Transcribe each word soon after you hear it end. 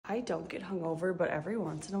I don't get hungover, but every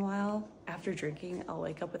once in a while after drinking, I'll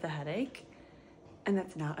wake up with a headache, and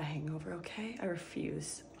that's not a hangover, okay? I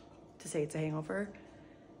refuse to say it's a hangover.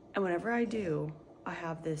 And whenever I do, I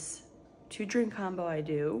have this 2-drink combo I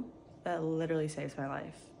do that literally saves my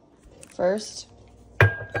life. First,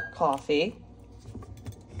 coffee.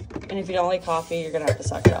 And if you don't like coffee, you're gonna have to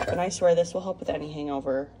suck it up. And I swear this will help with any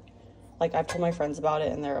hangover. Like, I've told my friends about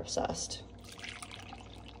it and they're obsessed.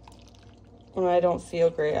 When I don't feel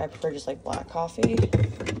great, I prefer just like black coffee.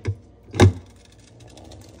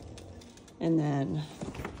 And then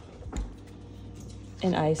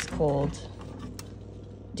an ice cold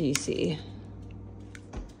DC.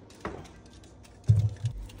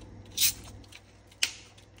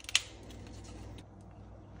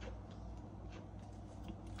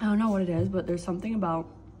 I don't know what it is, but there's something about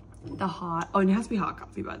the hot, oh, and it has to be hot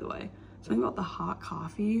coffee, by the way. Something about the hot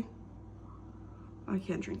coffee. I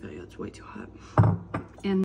can't drink that yet, it's way too hot.